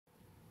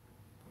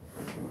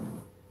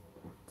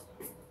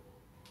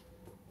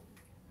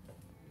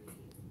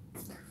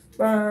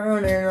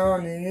burning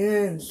on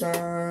the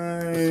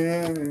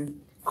inside.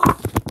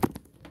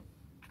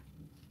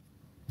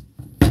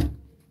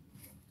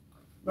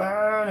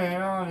 Burning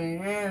on the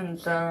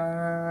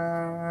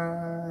inside.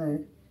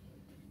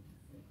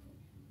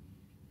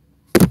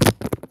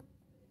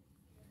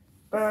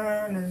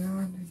 Burning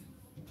on the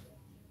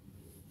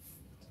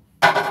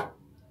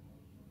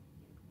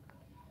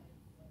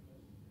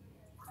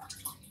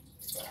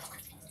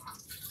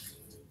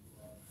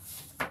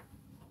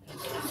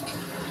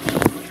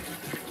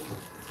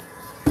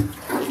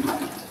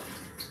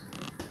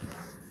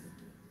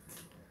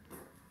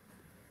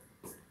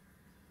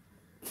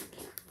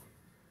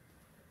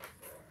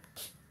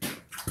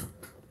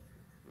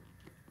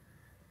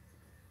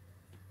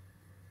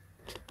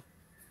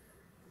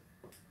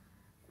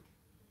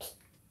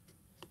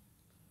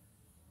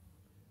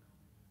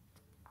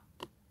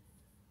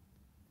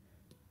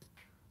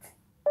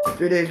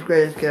Today's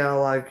greatest kid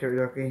alive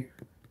karaoke.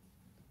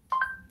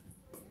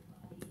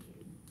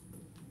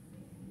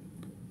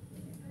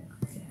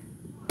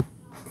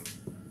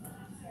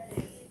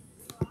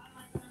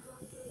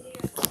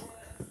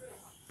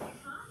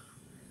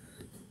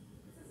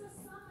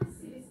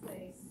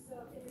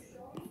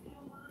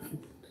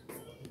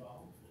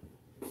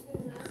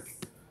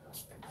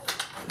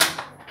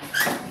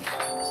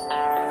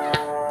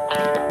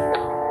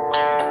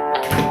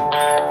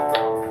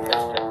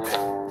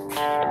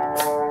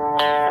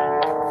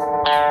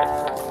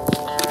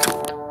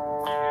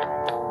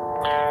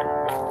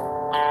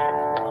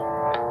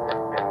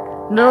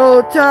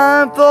 No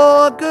time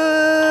for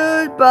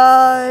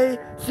goodbye,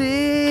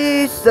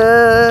 she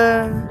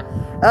said,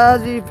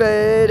 as he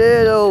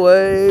faded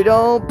away.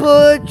 Don't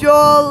put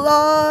your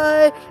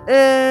life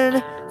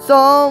in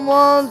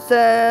someone's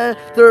hands,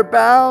 they're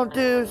bound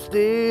to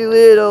steal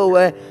it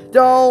away.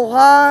 Don't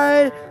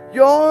hide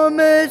your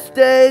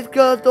mistakes,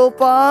 'cause they'll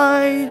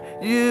find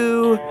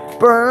you,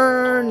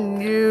 burn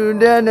you.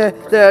 Then they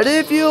said,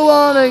 if you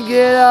wanna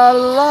get out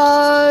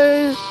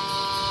alive,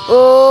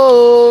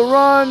 oh,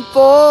 run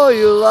for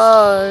your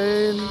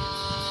life.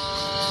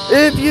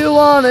 If you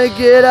wanna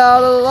get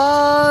out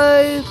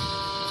alive,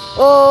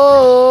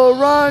 oh,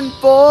 run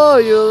for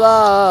your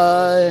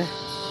life.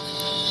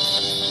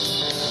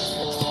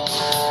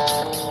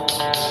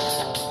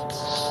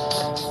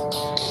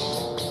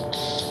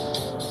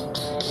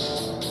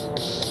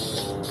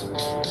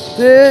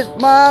 This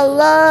my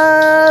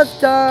last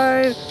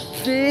time,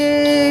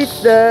 she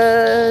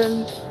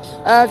said,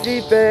 as she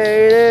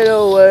faded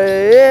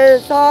away.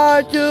 It's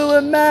hard to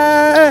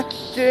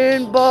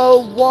imagine,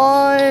 but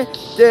one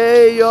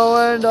day you'll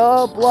end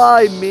up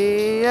like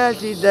me. And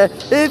she said,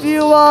 if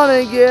you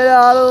wanna get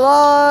out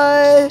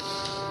alive,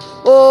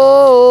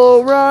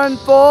 oh, run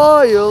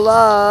for your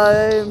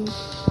life.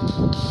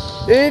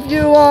 If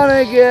you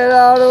wanna get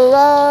out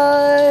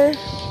alive,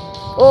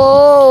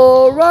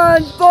 oh,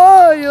 run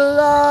for your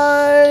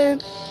life.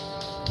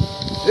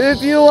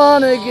 If you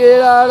wanna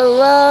get out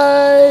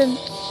alive,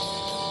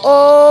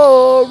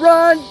 oh,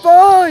 run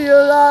for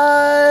your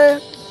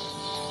life.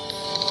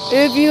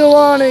 If you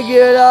wanna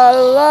get out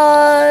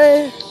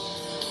alive,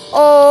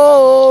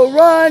 oh,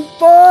 run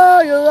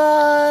for your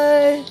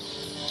life.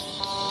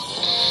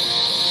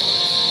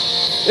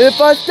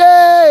 If I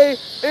stay,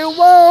 it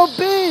won't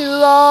be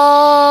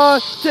long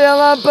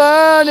till I'm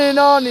burning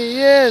on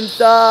the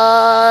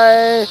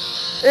inside.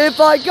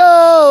 If I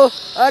go,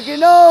 I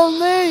can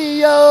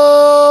only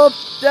hope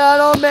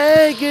that I'll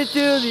make it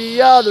to the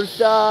other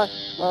side.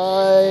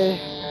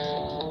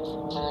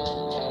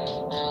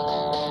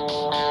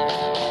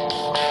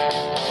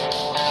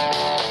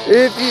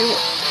 If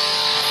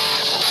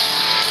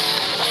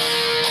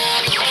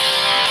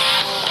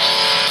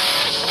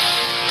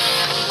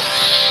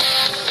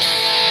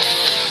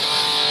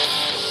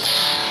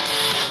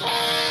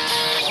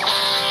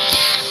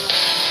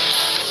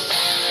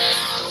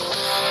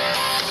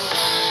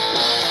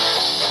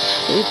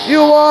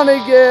you wanna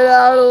get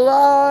out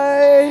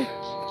alive,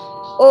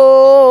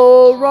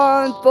 oh,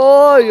 run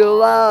for your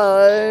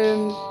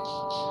life.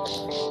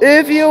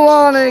 If you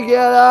wanna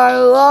get out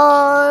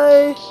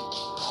alive,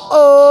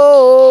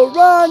 oh,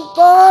 run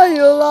for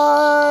your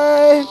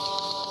life.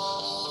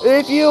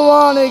 If you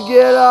wanna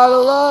get out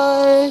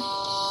alive,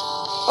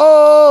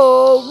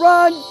 oh,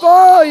 run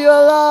for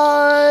your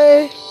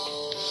life.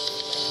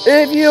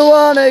 If you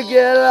wanna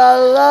get out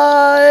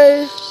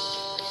alive,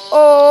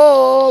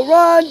 oh,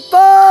 run for.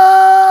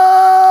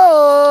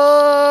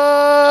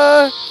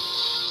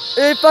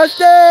 If I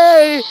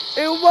stay,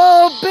 it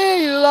won't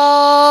be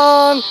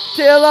long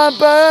till I'm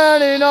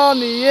burning on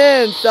the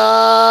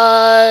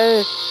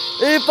inside.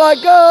 If I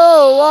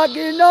go, I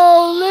can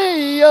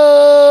only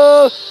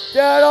hope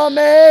that I'll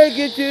make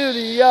it to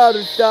the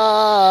other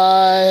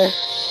side.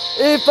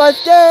 If I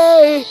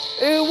stay,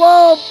 it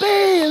won't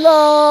be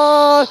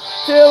long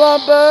till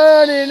I'm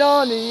burning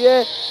on the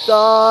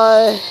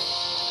inside.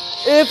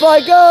 If I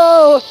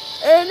go,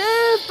 and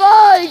if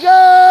I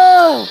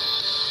go,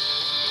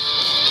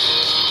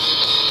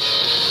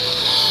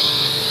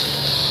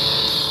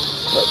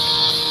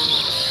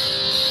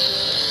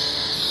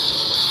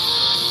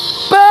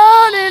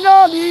 burning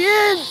on on the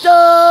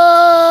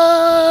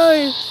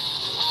inside.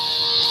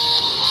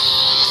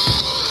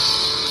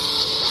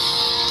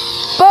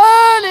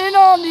 Burning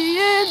on the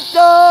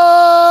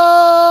inside.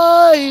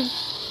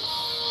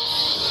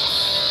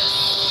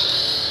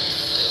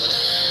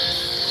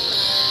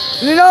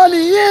 And on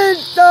the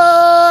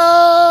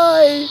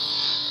inside.